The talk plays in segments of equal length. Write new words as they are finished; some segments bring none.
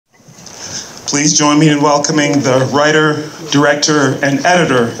please join me in welcoming the writer, director, and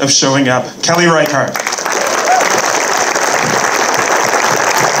editor of Showing Up, Kelly Reichardt.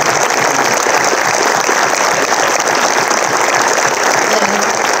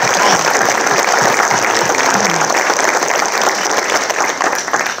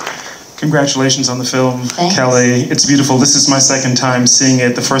 Congratulations on the film, Thanks. Kelly. It's beautiful. This is my second time seeing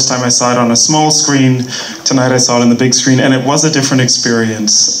it. The first time I saw it on a small screen. Tonight I saw it on the big screen, and it was a different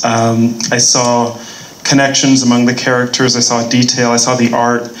experience. I saw connections among the characters. I saw detail. I saw the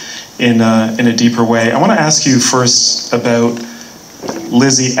art in a deeper way. I want to ask you first about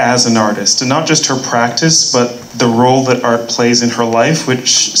Lizzie as an artist, and not just her practice, but the role that art plays in her life,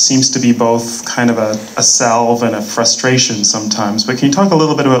 which seems to be both kind of a salve and a frustration sometimes. But can you talk a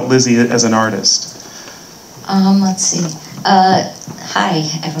little bit about Lizzie as an artist? Let's see. Hi,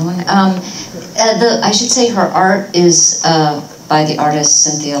 everyone. I should say her art is by the artist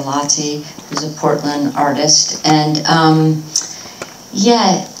Cynthia Lottie, who's a Portland artist. And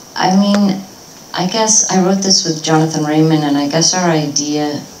yeah, I mean, I guess I wrote this with Jonathan Raymond, and I guess our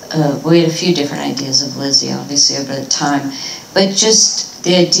idea, we had a few different ideas of Lizzie, obviously, over the time, but just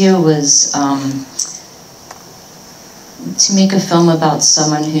the idea was to make a film about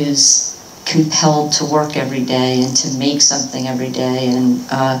someone who's compelled to work every day and to make something every day, and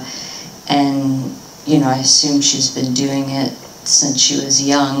you know, I assume she's been doing it since she was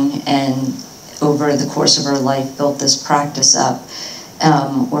young, and over the course of her life built this practice up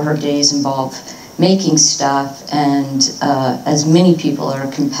where her days involve making stuff, and as many people are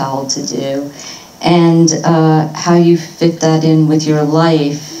compelled to do, and how you fit that in with your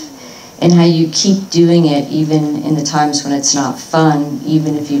life, and how you keep doing it even in the times when it's not fun,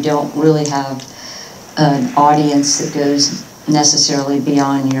 even if you don't really have an audience that goes necessarily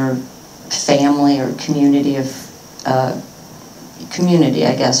beyond your family or community of community,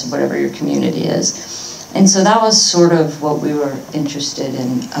 I guess, whatever your community is. And so that was sort of what we were interested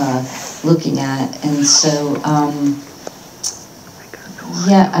in looking at. And so,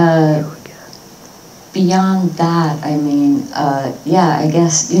 yeah, beyond that, I mean, yeah, I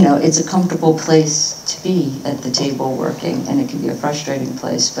guess, you know, it's a comfortable place to be at the table working, and it can be a frustrating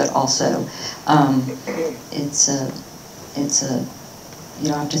place, but also it's a, you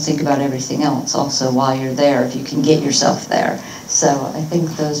don't have to think about everything else also while you're there, if you can get yourself there. So I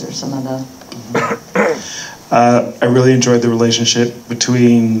think those are some of the... I really enjoyed the relationship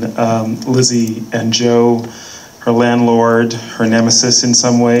between Lizzie and Joe, her landlord, her nemesis in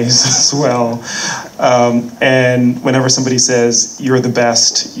some ways as well. And whenever somebody says, you're the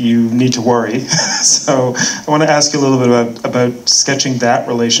best, you need to worry. So I want to ask you a little bit about sketching that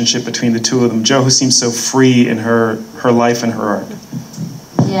relationship between the two of them. Joe, who seems so free in her life and her art.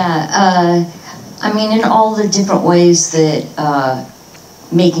 Yeah, I mean, in all the different ways that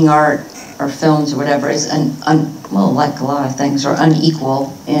making art or films or whatever is, well, like a lot of things, are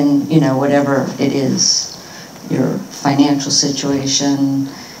unequal in, you know, whatever it is. Your financial situation,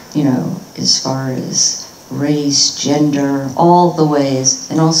 you know, as far as race, gender, all the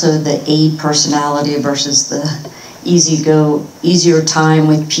ways, and also the A personality versus the easier time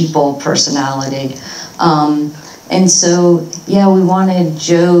with people personality. And so, yeah, we wanted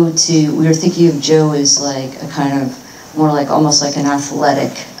Joe to, we were thinking of Joe as like a kind of, more like, almost like an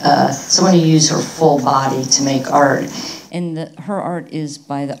athletic, someone who used her full body to make art. And her art is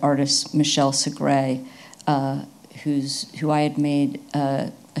by the artist Michelle Segre, who I had made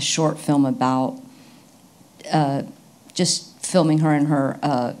a short film about, just filming her in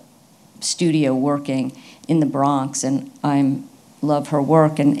her studio working in the Bronx, and I love her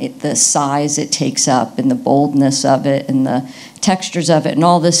work and the size it takes up and the boldness of it and the textures of it and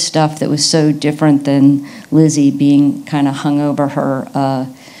all this stuff that was so different than Lizzie being kind of hung over her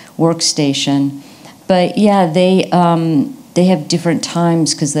workstation. But yeah, they have different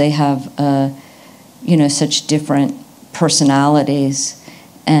times because they have you know, such different personalities,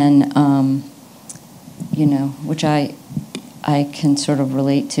 and you know, which I can sort of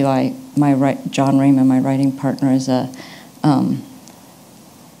relate to. John Raymond, my writing partner, is a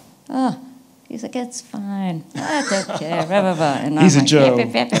he's like, it's fine, I don't care, blah, blah, blah. And he's I'm a Joe.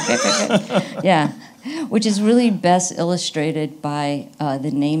 Yeah, which is really best illustrated by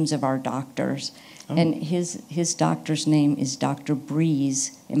the names of our doctors. Oh. And his doctor's name is Dr.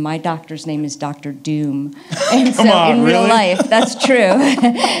 Breeze, and my doctor's name is Dr. Doom. And so in real life, that's true.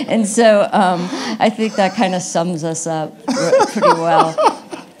 And so I think that kind of sums us up pretty well.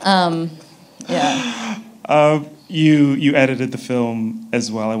 Yeah. You edited the film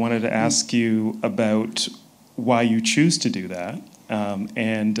as well. I wanted to ask you about why you choose to do that,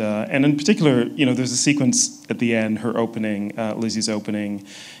 and in particular, you know, there's a sequence at the end, her opening, Lizzie's opening,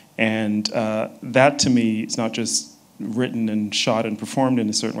 And that to me is not just written and shot and performed in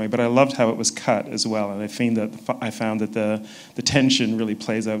a certain way, but I loved how it was cut as well. And I found that the tension really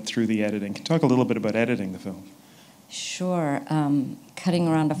plays out through the editing. Can you talk a little bit about editing the film? Sure. Cutting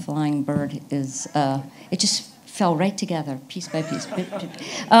around a flying bird is, it just fell right together, piece by piece.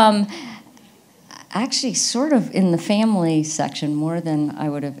 Actually, sort of in the family section, more than I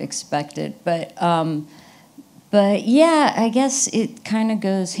would have expected. But yeah, I guess it kind of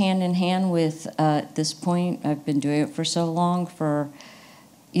goes hand in hand with, at this point, I've been doing it for so long, for,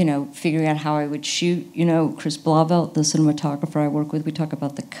 figuring out how I would shoot. Chris Blauvelt, the cinematographer I work with, we talk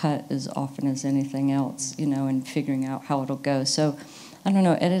about the cut as often as anything else, and figuring out how it'll go. So, I don't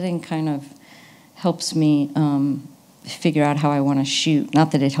know, editing kind of helps me figure out how I want to shoot.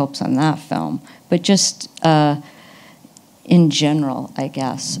 Not that it helps on that film, but just in general, I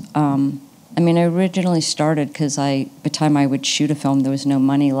guess. I originally started because by the time I would shoot a film, there was no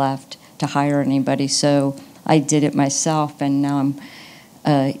money left to hire anybody, so I did it myself, and now I'm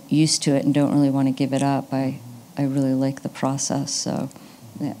used to it and don't really want to give it up. I really like the process, so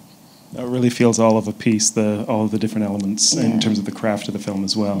yeah. It really feels all of a piece, all of the different elements in terms of the craft of the film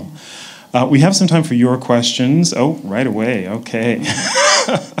as well. Yeah. We have some time for your questions. Oh, right away, okay.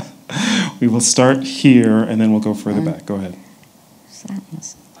 We will start here, and then we'll go further back. Go ahead.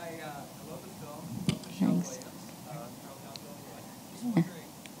 Sadness. Thanks.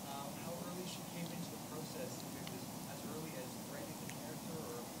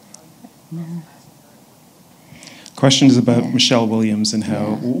 Questions about Michelle Williams and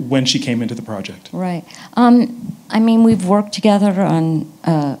when she came into the project. Right. We've worked together on,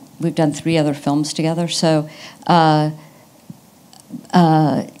 we've done 3 other films together, so, for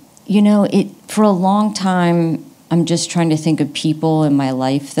a long time, I'm just trying to think of people in my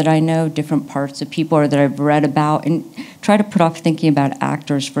life that I know, different parts of people or that I've read about, and try to put off thinking about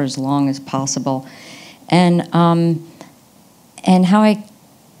actors for as long as possible. And how I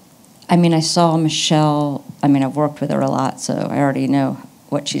saw Michelle, I've worked with her a lot, so I already know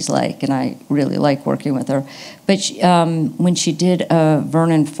what she's like, and I really like working with her. But when she did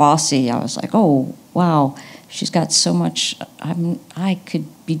Vernon Fosse, I was like, oh, wow. She's got so much. I could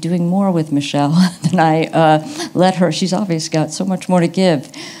be doing more with Michelle than I let her. She's obviously got so much more to give.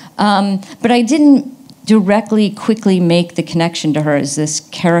 But I didn't quickly make the connection to her as this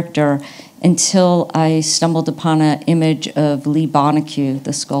character until I stumbled upon an image of Lee Bonnecue,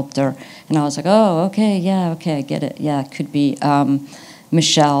 the sculptor. And I was like, oh, okay, I get it. Yeah, it could be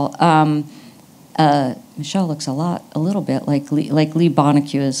Michelle. Michelle looks a little bit like Lee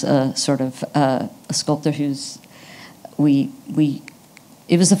Bonnecue is a sort of a sculptor who's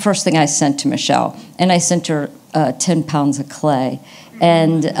it was the first thing I sent to Michelle, and I sent her 10 pounds of clay,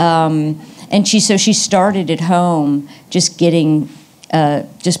 and she started at home just getting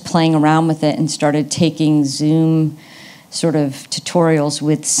just playing around with it, and started taking Zoom sort of tutorials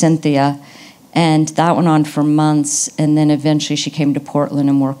with Cynthia. And that went on for months, and then eventually she came to Portland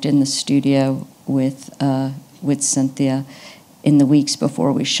and worked in the studio with Cynthia in the weeks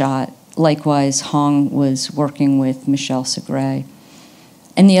before we shot. Likewise, Hong was working with Michelle Segre.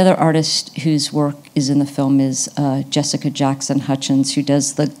 And the other artist whose work is in the film is Jessica Jackson Hutchins, who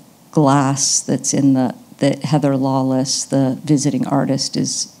does the glass that's in that Heather Lawless, the visiting artist,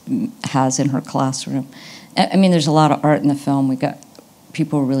 has in her classroom. There's a lot of art in the film. We got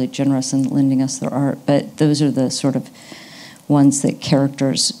people were really generous in lending us their art, but those are the sort of ones that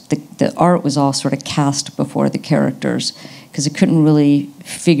characters, the art was all sort of cast before the characters, because I couldn't really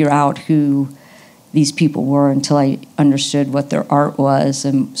figure out who these people were until I understood what their art was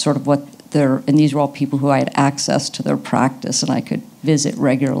and sort of and these were all people who I had access to their practice and I could visit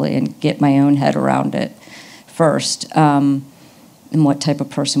regularly and get my own head around it first, and what type of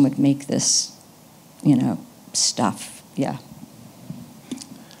person would make this, stuff, yeah.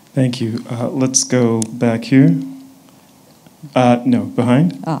 Thank you. Let's go back here. No,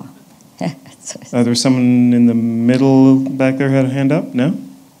 behind? Oh. There's someone in the middle back there who had a hand up? No?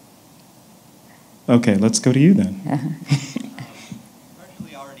 Okay, let's go to you then.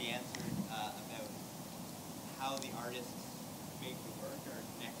 Partially already answered about how the artists make the work are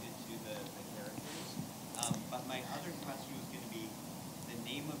connected to the characters. But my other question was going to be the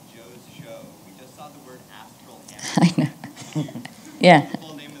name of Joe's show. We just saw the word astral hammer. I know. Yeah.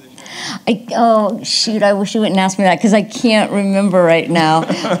 Oh, shoot, I wish you wouldn't ask me that, because I can't remember right now.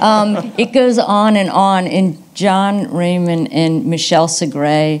 It goes on, and John Raymond and Michelle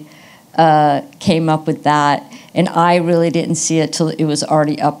Segre came up with that, and I really didn't see it till it was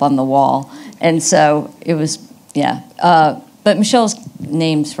already up on the wall. And so it was, yeah. But Michelle's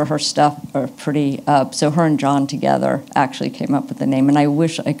names for her stuff are pretty, so her and John together actually came up with the name, and I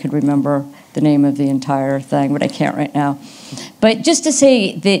wish I could remember the name of the entire thing, but I can't right now. But just to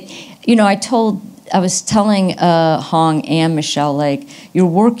say that, you know, I was telling Hong and Michelle, like, you're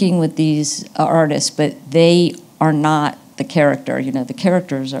working with these artists, but they are not the character. You know, the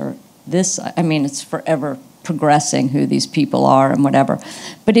characters are this, I mean, it's forever progressing who these people are and whatever.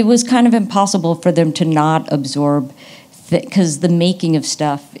 But it was kind of impossible for them to not absorb, because the making of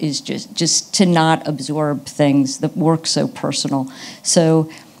stuff is just to not absorb things. The work's so personal. So,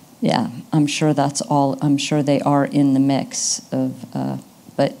 yeah, I'm sure that's all. I'm sure they are in the mix of,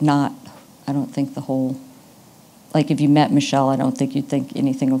 but not, I don't think the whole, like if you met Michelle, I don't think you'd think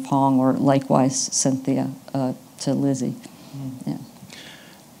anything of Hong, or likewise Cynthia to Lizzie. Yeah.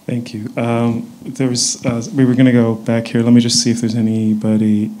 Thank you. We were going to go back here. Let me just see if there's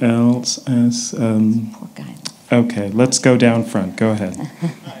anybody else. Poor guy. Okay, let's go down front. Go ahead.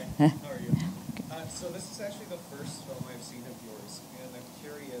 Hi, how are you? So this is actually the first film I've seen of yours, and I'm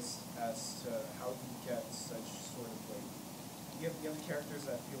curious as to how you get such sort of like, you have characters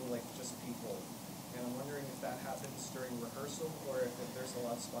that feel like just people, and I'm wondering if that happens during rehearsal or if there's a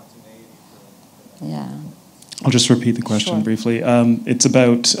lot of spontaneity for that. Yeah. I'll just repeat the question Sure. briefly. It's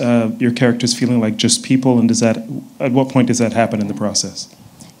about your characters feeling like just people, and at what point does that happen in the process?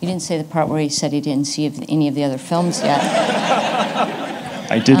 You didn't say the part where he said he didn't see any of the other films yet.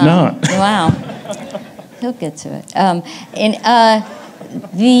 I did not. Wow. He'll get to it.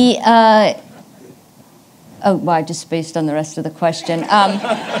 Why, just based on the rest of the question. Which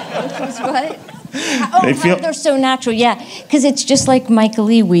was what? They're so natural, yeah. Because it's just like Michael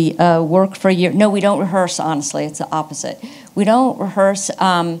Lee. We work for a year. No, we don't rehearse, honestly. It's the opposite. We don't rehearse.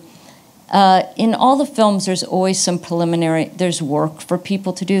 In all the films, there's always some preliminary, there's work for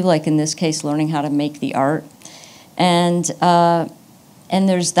people to do, like in this case, learning how to make the art. And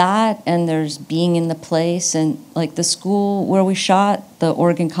there's that, and there's being in the place, and like the school where we shot, the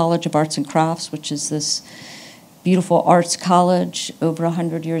Oregon College of Arts and Crafts, which is this beautiful arts college, over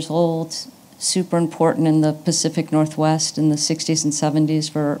 100 years old, super important in the Pacific Northwest in the 60s and 70s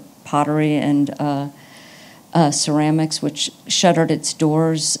for pottery and ceramics, which shuttered its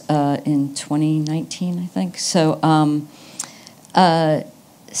doors in 2019, I think. So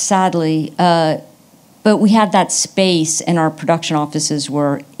sadly, but we had that space, and our production offices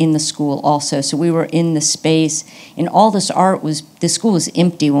were in the school also. So we were in the space, and all this art the school was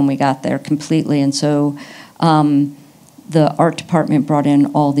empty when we got there completely. And so the art department brought in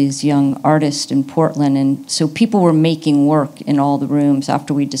all these young artists in Portland, and so people were making work in all the rooms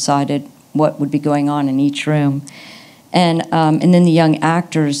after we decided what would be going on in each room. And then the young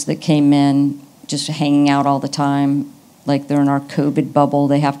actors that came in, just hanging out all the time, like they're in our COVID bubble,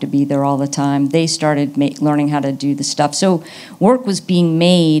 they have to be there all the time. They started learning how to do the stuff. So work was being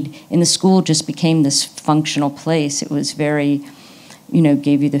made, and the school just became this functional place. It was very,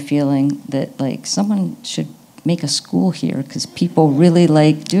 gave you the feeling that like someone should make a school here because people really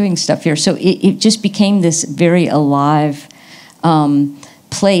like doing stuff here. So it just became this very alive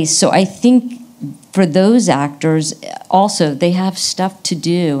place. So I think for those actors also, they have stuff to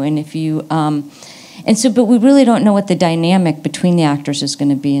do, and if you but we really don't know what the dynamic between the actors is going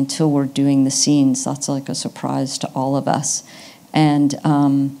to be until we're doing the scenes. That's like a surprise to all of us, and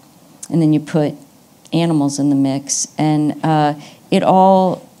then you put animals in the mix, and it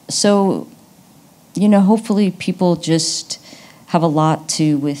all so hopefully people just have a lot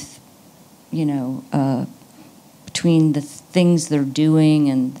to with between the things they're doing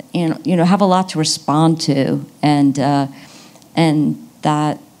and have a lot to respond to, and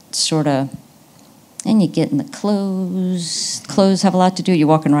that sort of, and you get in the clothes have a lot to do. You're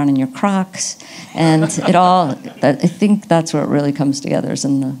walking around in your Crocs, and I think that's where it really comes together, is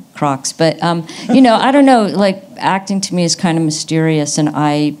in the Crocs. But I don't know, like acting to me is kind of mysterious, and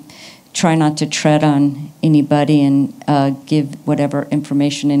I try not to tread on anybody and give whatever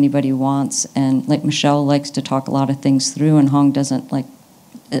information anybody wants. And like Michelle likes to talk a lot of things through, and Hong doesn't like,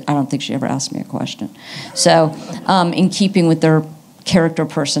 I don't think she ever asked me a question. So in keeping with their character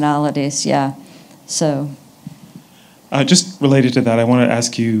personalities, yeah. So. Just related to that, I want to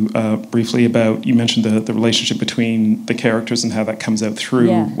ask you briefly about, you mentioned the relationship between the characters and how that comes out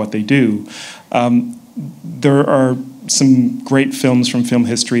through what they do. There are some great films from film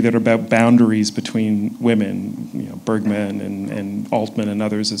history that are about boundaries between women, Bergman and Altman and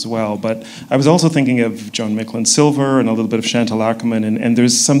others as well. But I was also thinking of Joan Micklin Silver and a little bit of Chantal Ackerman, and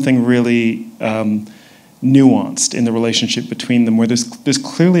there's something really nuanced in the relationship between them, where there's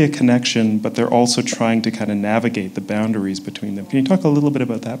clearly a connection, but they're also trying to kind of navigate the boundaries between them. Can you talk a little bit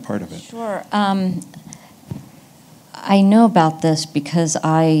about that part of it? Sure. I know about this because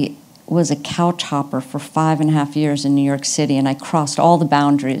I was a couch hopper for 5.5 years in New York City, and I crossed all the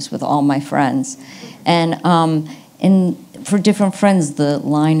boundaries with all my friends. And for different friends, the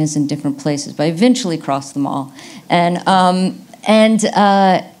line is in different places, but I eventually crossed them all. And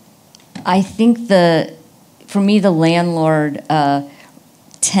I think for me, the landlord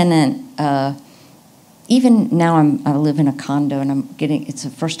tenant. Even now, I live in a condo, and it's the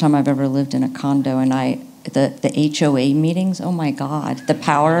first time I've ever lived in a condo, and the HOA meetings, oh my God, the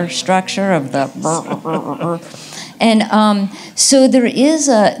power structure of the and so there is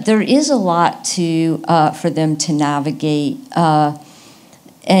a lot for them to navigate, and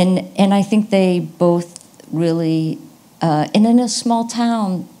I think they both really and in a small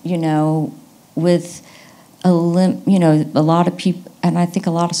town, with a lot of people, and I think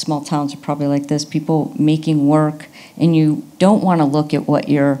a lot of small towns are probably like this, people making work, and you don't want to look at what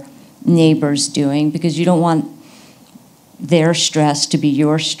your neighbor's doing because you don't want their stress to be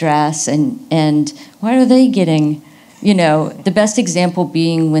your stress, and why are they getting, the best example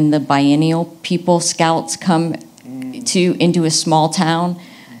being when the biennial people, scouts, come into a small town.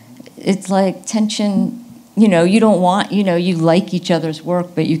 It's like tension, you don't want, you like each other's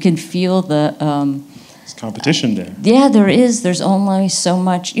work, but you can feel the there's competition there. Yeah, there is. There's only so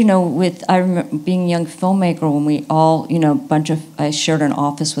much. I remember being a young filmmaker when we all, I shared an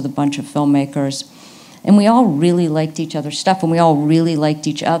office with a bunch of filmmakers, and we all really liked each other's stuff, and we all really liked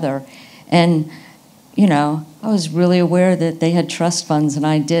each other. And, I was really aware that they had trust funds and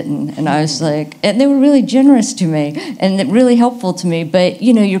I didn't. And I was like, and they were really generous to me and really helpful to me. But,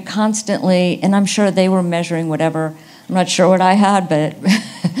 you're constantly, and I'm sure they were measuring whatever. I'm not sure what I had, but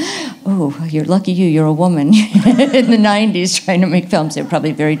oh, you're lucky you're a woman in the 90s trying to make films. They were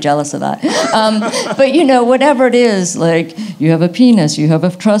probably very jealous of that. But, whatever it is, like you have a penis, you have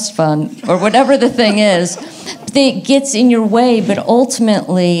a trust fund, or whatever the thing is, it gets in your way, but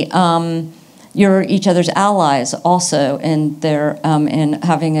ultimately you're each other's allies also, and and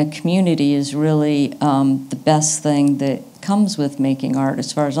having a community is really the best thing that comes with making art,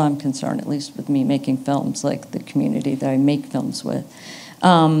 as far as I'm concerned, at least with me making films, like the community that I make films with.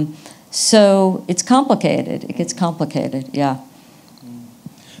 So it's complicated. It gets complicated, yeah.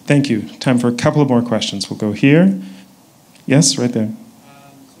 Thank you. Time for a couple of more questions. We'll go here. Yes, right there. So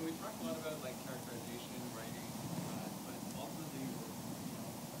we talked a lot about characterization and writing, but ultimately,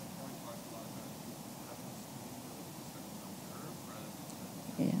 Kelly talks a lot about having a curve rather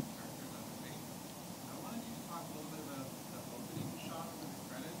than Yeah. characters on the page. I wanted you to talk a little bit about the opening shot of the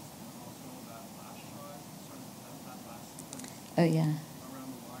credits and also that last shot, sort of that last sequence. Oh, yeah.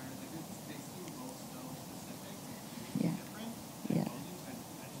 Around the wires. They seem both so specific and Yeah. different. Yeah. I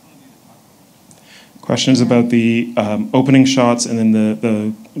just wanted you to talk about that. Questions about the opening shots and then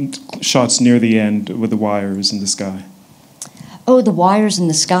the shots near the end with the wires in the sky. Oh, the wires in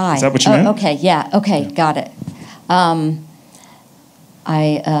the sky. Is that what you meant? Okay, yeah, okay, got it.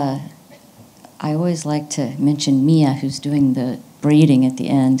 I always like to mention Mia, who's doing the braiding at the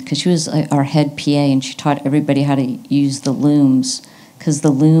end, because she was our head PA, and she taught everybody how to use the looms, because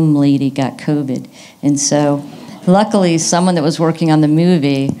the loom lady got COVID. And so luckily, someone that was working on the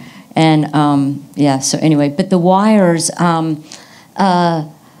movie, and so anyway, but the wires,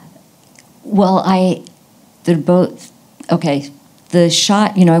 they're both, okay, the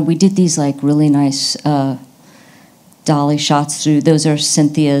shot, we did these really nice dolly shots through. Those are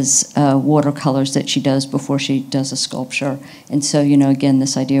Cynthia's watercolors that she does before she does a sculpture. And so, again,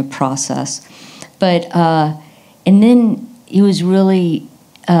 this idea of process. But, and then it was really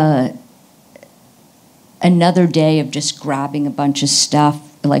another day of just grabbing a bunch of stuff.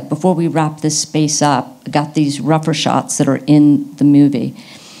 Like before we wrap this space up, I got these rougher shots that are in the movie.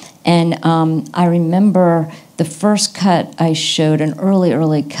 And I remember the first cut I showed, an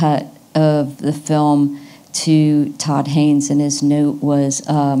early cut of the film, to Todd Haynes, and his note was,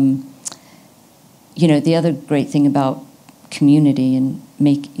 the other great thing about community and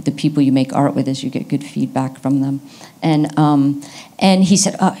the people you make art with is you get good feedback from them. And he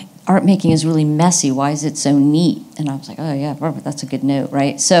said, art making is really messy. Why is it so neat? And I was like, oh yeah, that's a good note,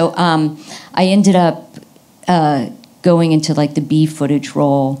 right? So I ended up going into the B footage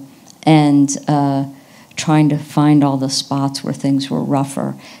roll and trying to find all the spots where things were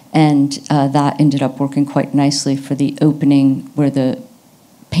rougher. And that ended up working quite nicely for the opening where the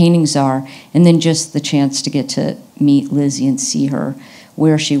paintings are, and then just the chance to get to meet Lizzie and see her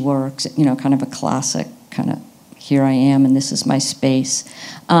where she works, kind of a classic kind of, here I am and this is my space.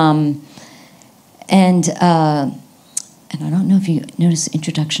 And I don't know if you noticed the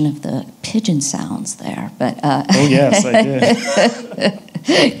introduction of the pigeon sounds there, but... oh yes, I did.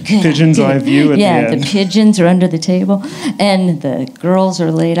 Pigeon's eye view at the end. Yeah, the pigeons are under the table, and the girls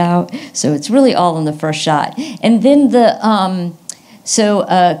are laid out. So it's really all in the first shot. And then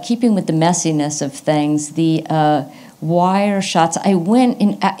keeping with the messiness of things, the wire shots, I went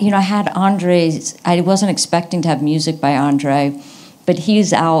and, I had Andre's, I wasn't expecting to have music by Andre, but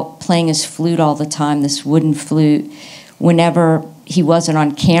he's out playing his flute all the time, this wooden flute, whenever he wasn't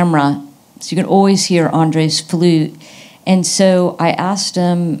on camera. So you could always hear Andre's flute. And so I asked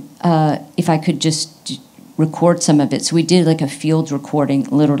him if I could just record some of it. So we did like a field recording,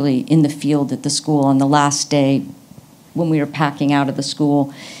 literally in the field at the school on the last day when we were packing out of the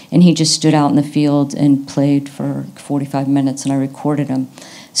school. And he just stood out in the field and played for 45 minutes, and I recorded him.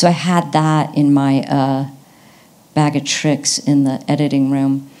 So I had that in my bag of tricks in the editing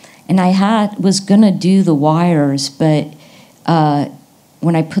room. And I was going to do the wires, but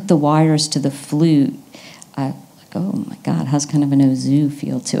when I put the wires to the flute, oh my God, it has kind of an Ozu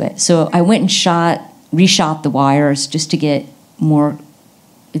feel to it. So I went and reshot the wires just to get more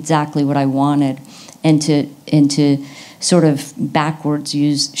exactly what I wanted, and to sort of backwards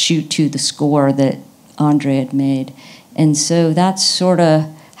shoot to the score that André had made. And so that's sort of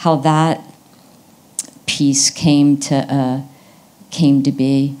how that piece came to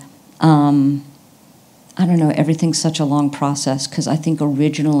be. I don't know, everything's such a long process, because I think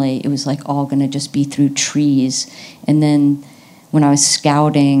originally it was like all gonna just be through trees. And then when I was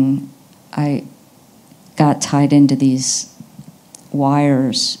scouting, I got tied into these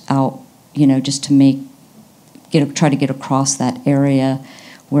wires out, just to try to get across that area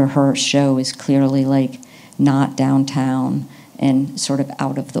where her show is clearly like not downtown and sort of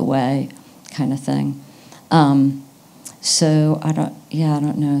out of the way kind of thing. So I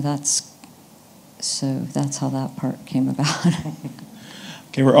don't know, that's how that part came about.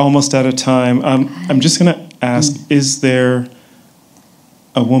 Okay, we're almost out of time. I'm just going to ask, is there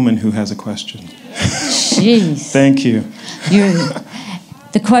a woman who has a question? Jeez. Thank you.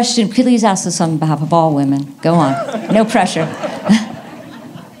 The question, please ask this on behalf of all women. Go on. No pressure.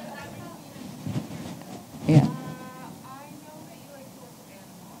 Yeah.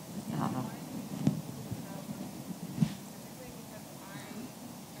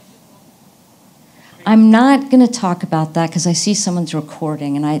 I'm not going to talk about that because I see someone's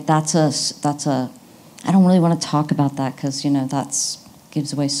recording, and I don't really want to talk about that because that's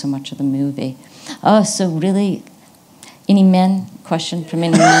gives away so much of the movie. Oh, so really, any men? Question from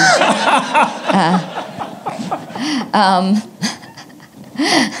any men?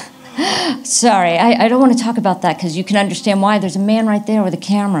 Sorry, I don't want to talk about that because you can understand why. There's a man right there with a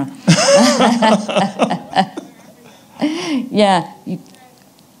camera. Yeah.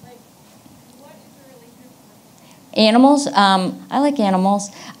 Animals, I like animals.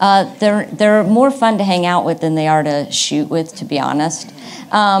 They're more fun to hang out with than they are to shoot with, to be honest.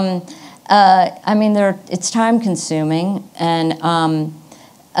 It's time consuming, and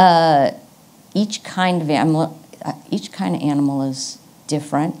each kind of animal is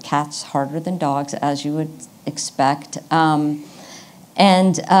different. Cats harder than dogs, as you would expect.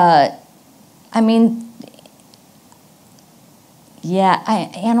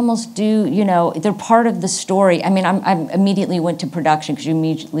 Animals do, they're part of the story. I immediately went to production because you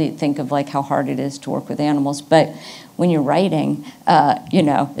immediately think of like how hard it is to work with animals. But when you're writing,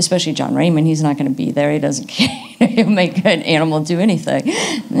 especially John Raymond, he's not going to be there. He doesn't care. He'll make an animal do anything.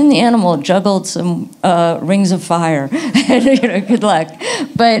 And then the animal juggled some rings of fire. Good luck.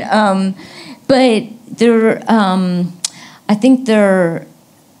 But they're, I think they're,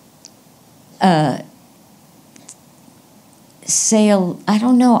 I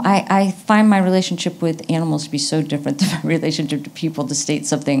don't know. I find my relationship with animals to be so different than my relationship to people, to state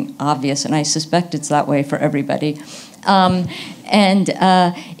something obvious, and I suspect it's that way for everybody. In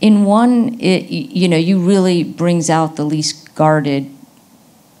one, you really brings out the least guarded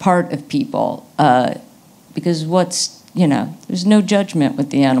part of people, because there's no judgment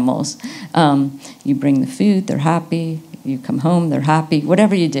with the animals. You bring the food, they're happy. You come home, they're happy.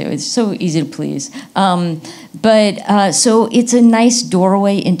 Whatever you do, it's so easy to please. So it's a nice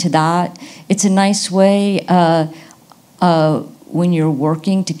doorway into that. It's a nice way when you're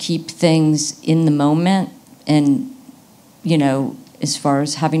working to keep things in the moment, and as far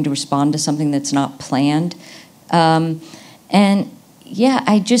as having to respond to something that's not planned. I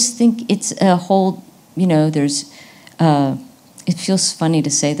just think it's a whole. There's. It feels funny to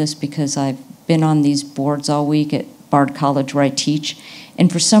say this because I've been on these boards all week at Bard College where I teach, and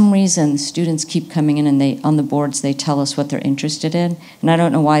for some reason students keep coming in, and on the boards they tell us what they're interested in, and I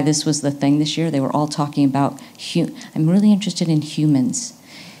don't know why this was the thing this year. They were all talking about I'm really interested in humans.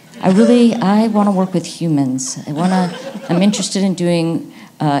 I want to work with humans. I'm interested in doing,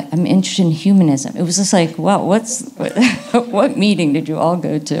 I'm interested in humanism. It was just like, wow, what meeting did you all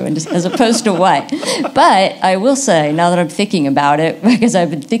go to? And just, as opposed to what? But I will say, now that I'm thinking about it, because I've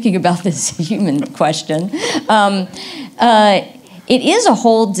been thinking about this human question, it is a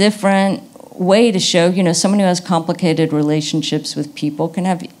whole different way to show, you know, someone who has complicated relationships with people can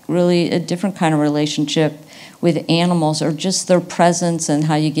have really a different kind of relationship with animals, or just their presence and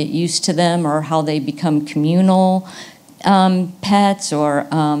how you get used to them, or how they become communal pets, or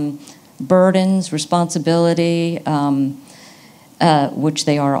burdens, responsibility, which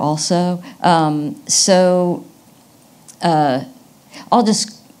they are also. I'll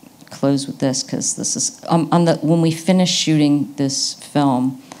just close with this, because this is when we finish shooting this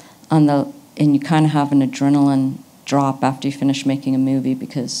film, and you kind of have an adrenaline drop after you finish making a movie,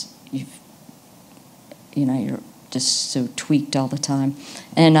 because you're just so tweaked all the time.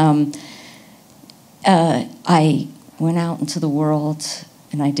 And I went out into the world,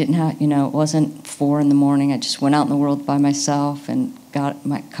 and I didn't have, it wasn't 4 a.m. I just went out in the world by myself and got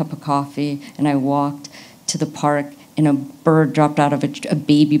my cup of coffee, and I walked to the park, and a bird dropped out of a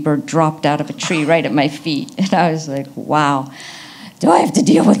baby bird dropped out of a tree right at my feet. And I was like, wow. Do I have to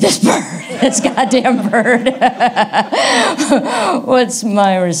deal with this bird? This goddamn bird. What's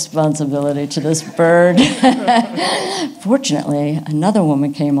my responsibility to this bird? Fortunately, another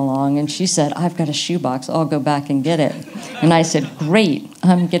woman came along, and she said, I've got a shoebox. I'll go back and get it. And I said, great.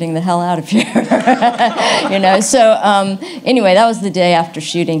 I'm getting the hell out of here. Anyway, that was the day after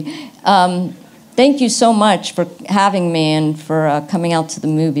shooting. Thank you so much for having me and for coming out to the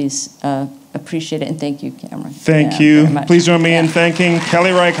movies. Appreciate it, and thank you, Cameron. Thank you. Please join me in thanking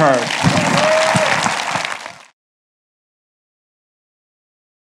Kelly Reichardt.